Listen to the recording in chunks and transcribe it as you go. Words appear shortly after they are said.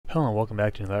Hello and welcome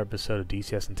back to another episode of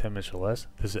DCS in 10 minutes or less.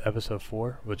 This is episode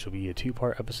 4, which will be a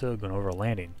two-part episode going over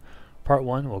landing. Part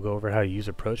 1, we'll go over how to use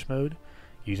approach mode,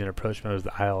 using approach mode as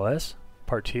the ILS.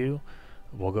 Part 2,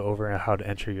 we'll go over how to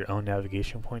enter your own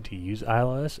navigation point to use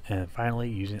ILS, and finally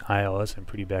using ILS in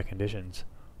pretty bad conditions.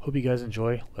 Hope you guys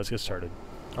enjoy. Let's get started.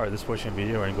 Alright, this portion of the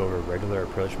video we're going to go over regular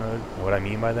approach mode. And what I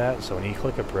mean by that, so when you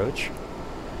click approach,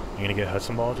 you're going to get HUD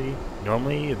symbology.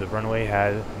 Normally, if the runway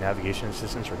had navigation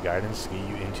assistance or guidance to get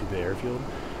you into the airfield,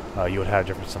 you would have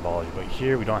different symbology. But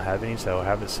here, we don't have any, so I'll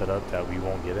have it set up that we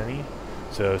won't get any.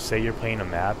 So say you're playing a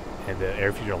map and the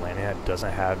airfield you're landing at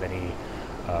doesn't have any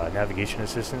navigation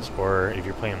assistance, or if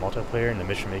you're playing multiplayer and the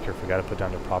mission maker forgot to put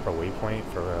down the proper waypoint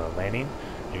for landing,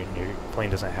 your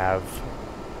plane doesn't have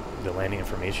the landing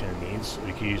information it needs,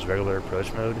 you can use regular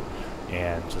approach mode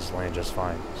and just land just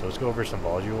fine. So let's go over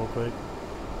symbology real quick.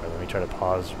 Let me try to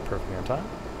pause perfectly on time.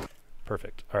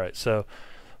 Perfect. Alright, so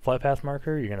flight path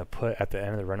marker you're going to put at the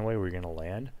end of the runway where you're going to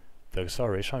land. The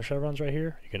acceleration chevrons right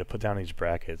here, you're going to put down these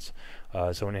brackets.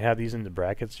 So when you have these in the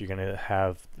brackets, you're going to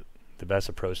have the best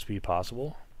approach speed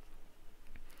possible.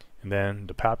 And then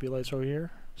the PAPI lights over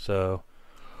here. So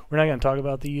we're not going to talk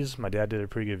about these. My dad did a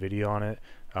pretty good video on it.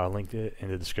 I'll link it in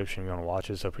the description if you want to watch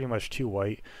it. So pretty much 2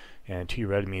 white and 2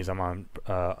 red means I'm on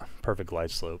perfect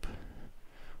glide slope.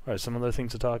 Alright, some other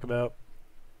things to talk about.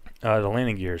 The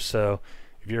landing gear. So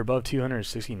if you're above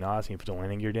 260 knots and you put the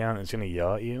landing gear down, it's going to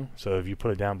yell at you. So if you put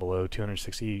it down below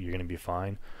 260, you're going to be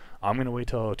fine. I'm going to wait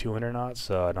till 200 knots,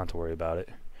 so I don't have to worry about it.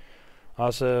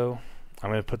 Also,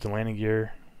 I'm going to put the landing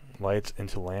gear lights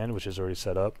into land, which is already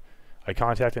set up. I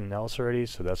contacted Nels already,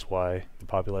 so that's why the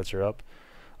PAPI lights are up.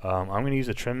 I'm going to use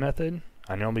the trim method.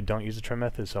 I normally don't use the trim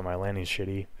method, so my landing's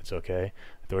shitty. It's okay.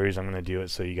 The reason I'm going to do it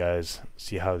so you guys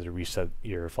see how to reset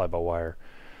your fly-by-wire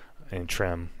and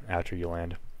trim after you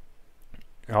land.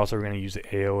 And also, we're going to use the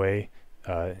AOA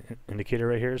indicator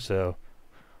right here. So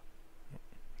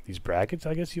these brackets,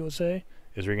 I guess you would say,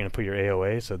 is where you're going to put your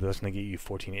AOA. So that's going to get you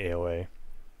 14 AOA.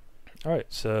 Alright,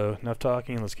 so enough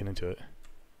talking. Let's get into it.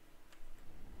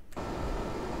 I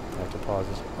have to pause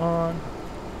this on.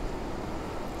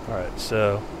 Alright,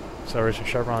 so acceleration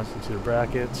chevrons into the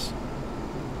brackets.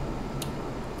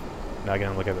 Not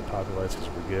going to look at the PAPI lights because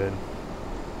we're good.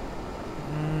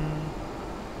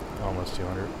 Almost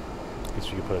 200.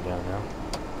 Guess we can put it down now.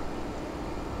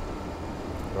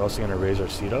 We're also going to raise our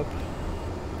seat up.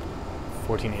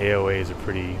 14 AOA is a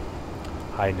pretty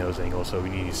high nose angle, so we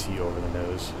need to see over the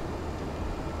nose.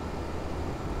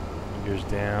 Gears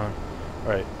down.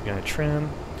 Alright, we're going to trim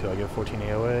until I get 14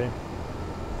 AOA.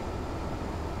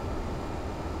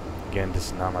 Again, this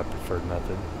is not my preferred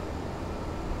method.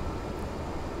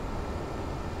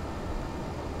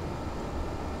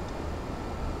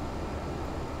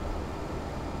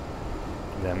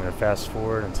 And then I'm going to fast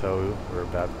forward until we're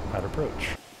about at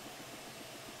approach.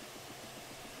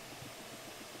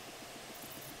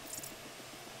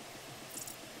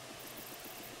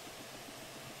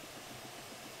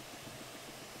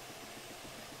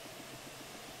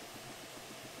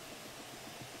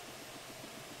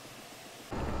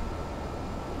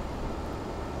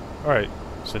 Alright,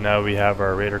 so now we have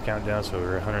our radar countdown, so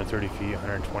we're 130 feet,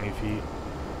 120 feet.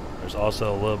 There's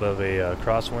also a little bit of a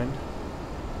crosswind.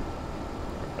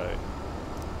 Alright,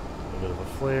 a little bit of a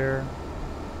flare.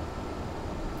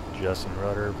 Adjusting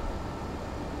rudder.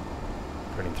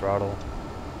 Turning throttle.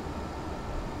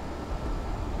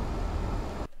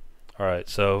 Alright,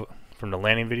 so from the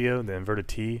landing video, the inverted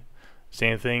T,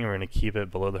 same thing, we're going to keep it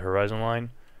below the horizon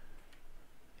line.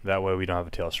 That way we don't have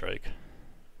a tail strike.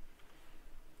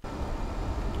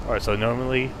 Alright, so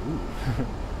normally, you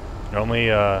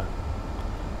have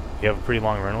a pretty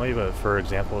long runway, but for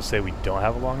example, let's say we don't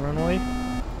have a long runway.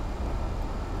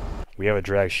 We have a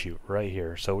drag chute right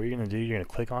here. So what you're going to do, you're going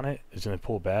to click on it, it's going to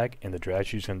pull back, and the drag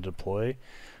chute is going to deploy.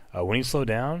 When you slow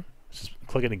down, just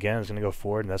click it again, it's going to go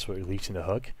forward, and that's what releasing the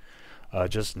hook.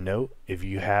 Just note, if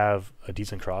you have a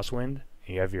decent crosswind,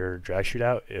 and you have your drag chute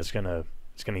out, it's going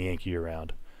to yank you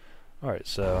around. Alright,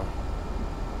 so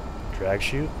drag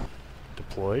chute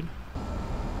deployed.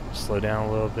 Slow down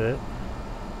a little bit.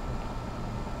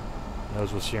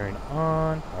 Nose was steering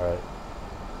on. Alright.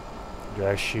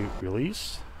 Drag chute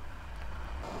released.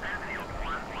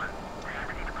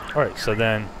 Alright, so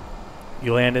then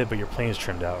you landed, but your plane is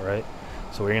trimmed out, right?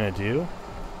 So what you're going to do,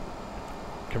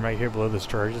 come right here below the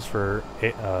charges for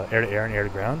air to air and air to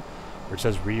ground, where it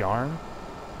says rearm.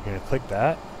 You're going to click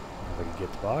that. If I can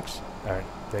get the box. Alright,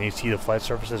 then you see the flight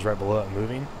surfaces right below it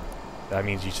moving. That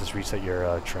means you just reset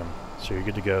your trim. So you're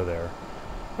good to go there.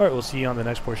 Alright, we'll see you on the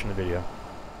next portion of the video.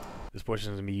 This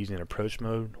portion is going to be using approach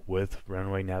mode with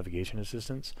runway navigation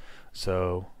assistance.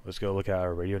 So let's go look at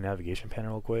our radio navigation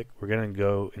panel real quick. We're going to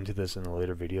go into this in a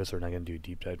later video, so we're not going to do a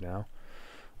deep dive now.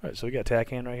 Alright, so we got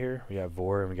Tacan right here, we got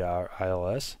VOR, and we got our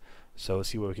ILS. So let's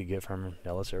see what we could get from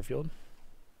Nellis Airfield.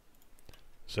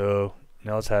 So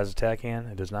Nellis has a Tacan,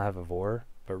 it does not have a VOR,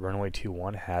 but runway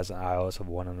 21 has an ILS of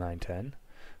 10910.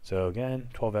 So again,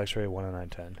 12 X-ray,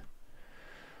 10910.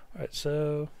 Alright,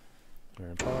 so we're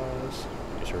going to pause,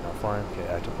 make sure we're not flying, okay,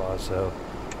 active pause, so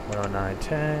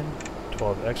 10910,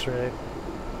 12 X-ray.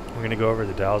 We're going to go over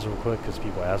the dials real quick because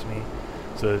people ask me.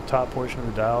 So the top portion of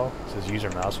the dial says use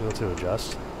your mouse wheel to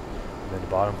adjust, and then the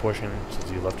bottom portion says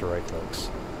do left or right clicks.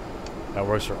 That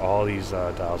works for all these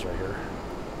dials right here.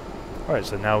 Alright,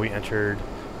 so now we entered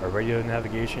our radio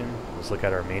navigation. Let's look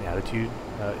at our main attitude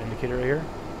indicator right here.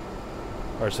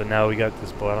 Alright, so now we got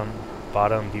this bottom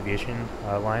deviation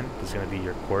line. This is going to be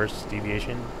your course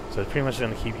deviation. So it's pretty much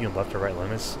going to keep you in left or right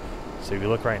limits. So if you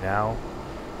look right now,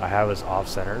 I have us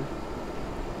off-centered,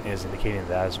 and it's indicating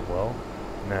that as well.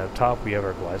 And then at the top we have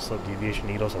our glide slope deviation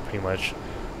needle, so pretty much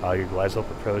your glide slope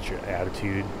approach, your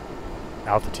altitude,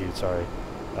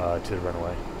 to the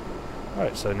runway.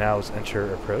 Alright, so now let's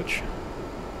enter approach.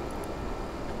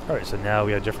 Alright, so now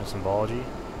we have different symbology.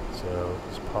 So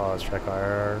let's pause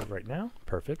TrackIR right now.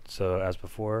 Perfect. So as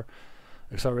before,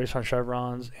 acceleration on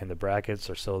chevrons and the brackets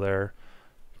are still there.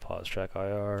 Pause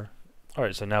TrackIR.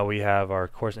 Alright, so now we have our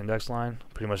course index line,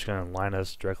 pretty much going to line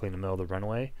us directly in the middle of the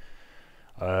runway.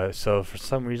 So for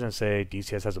some reason, say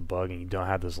DCS has a bug and you don't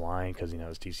have this line because you know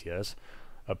it's DCS.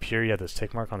 Up here you have this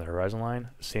tick mark on the horizon line,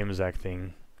 same exact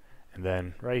thing. And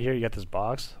then right here you got this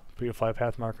box. Put your flight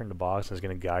path marker in the box, and it's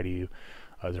going to guide you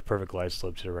the perfect glide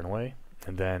slope to the runway.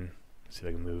 And then see if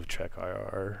I can move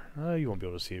TrackIR. You won't be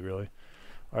able to see it really.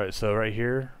 Alright, so right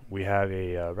here we have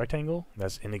a rectangle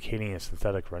that's indicating a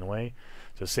synthetic runway.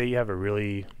 So say you have a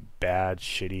really bad,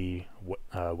 shitty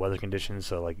weather conditions,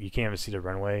 so like you can't even see the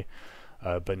runway.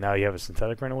 But now you have a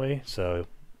synthetic runway, so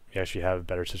you actually have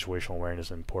better situational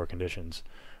awareness in poor conditions.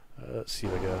 Let's see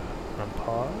if I can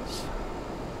unpause.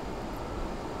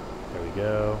 There we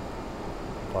go.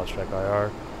 Pause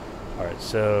TrackIR. Alright,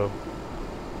 so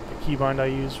the keybind I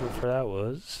used for that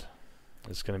was,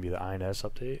 it's going to be the INS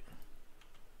update.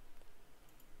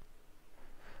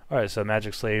 Alright, so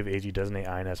Magic Slave AG Designate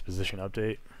INS Position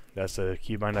Update. That's the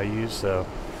keybind I use. So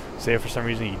say for some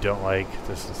reason you don't like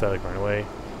the synthetic runway,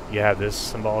 you have this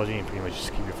symbology and pretty much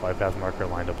just keep your flight path marker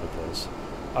lined up with this.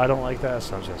 I don't like that,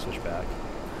 so I'm just going to switch back.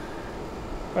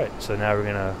 Alright, so now we're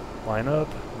going to line up.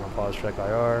 I'm going to pause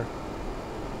TrackIR.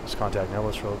 Let's contact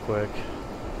Nellis real quick.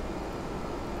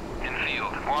 In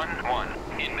field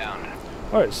 1-1, inbound.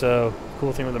 Alright, so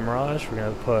cool thing with the Mirage, we're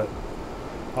going to put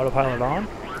autopilot on,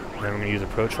 and then we're going to use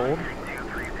approach hold.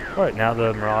 Alright, now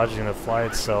the Mirage is going to fly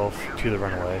itself to the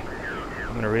runway.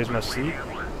 I'm going to raise my seat.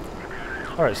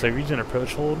 Alright, so if you're using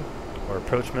approach hold, or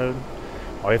approach mode,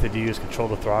 all you have to do is control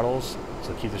the throttles,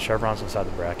 so keep the chevrons inside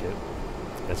the bracket.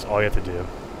 That's all you have to do.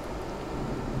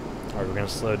 Alright, we're going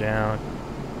to slow down.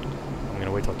 I'm going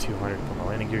to wait till 200 to put my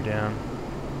landing gear down.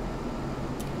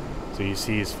 So you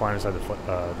see it's flying inside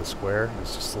the square.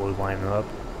 It's just slowly lining up.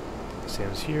 Same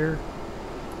as here.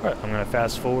 Alright, I'm going to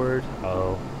fast forward.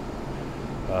 I'll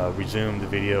resume the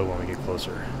video when we get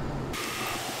closer.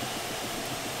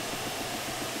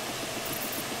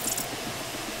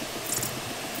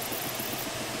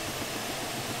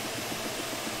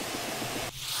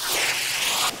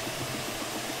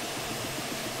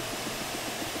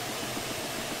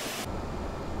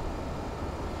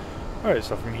 Alright,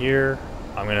 so from here,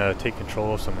 I'm going to take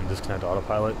control, so I'm going to disconnect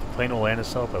autopilot. The plane will land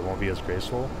itself, but it won't be as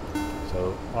graceful.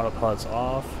 So autopilot's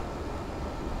off.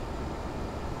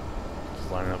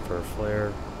 Just lining up for a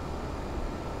flare.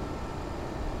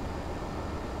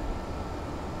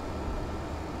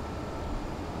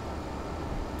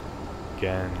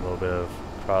 Again, a little bit of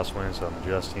crosswind, so I'm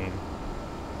adjusting.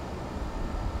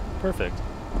 Perfect.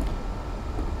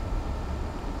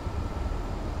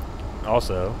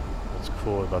 Also, what's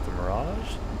cool about the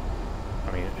Mirage,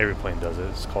 I mean every plane does it,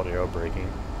 it's called aero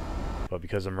braking, but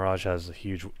because the Mirage has a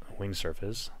huge wing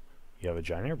surface, you have a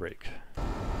giant air brake.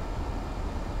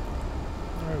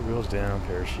 Alright, wheels down,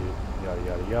 parachute, yada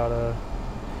yada yada.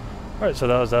 Alright, so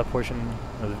that was that portion,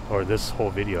 or this whole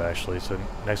video actually. So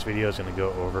next video is going to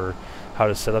go over how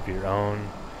to set up your own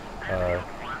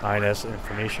INS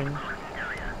information,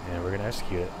 and we're going to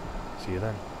execute it. See you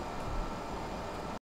then.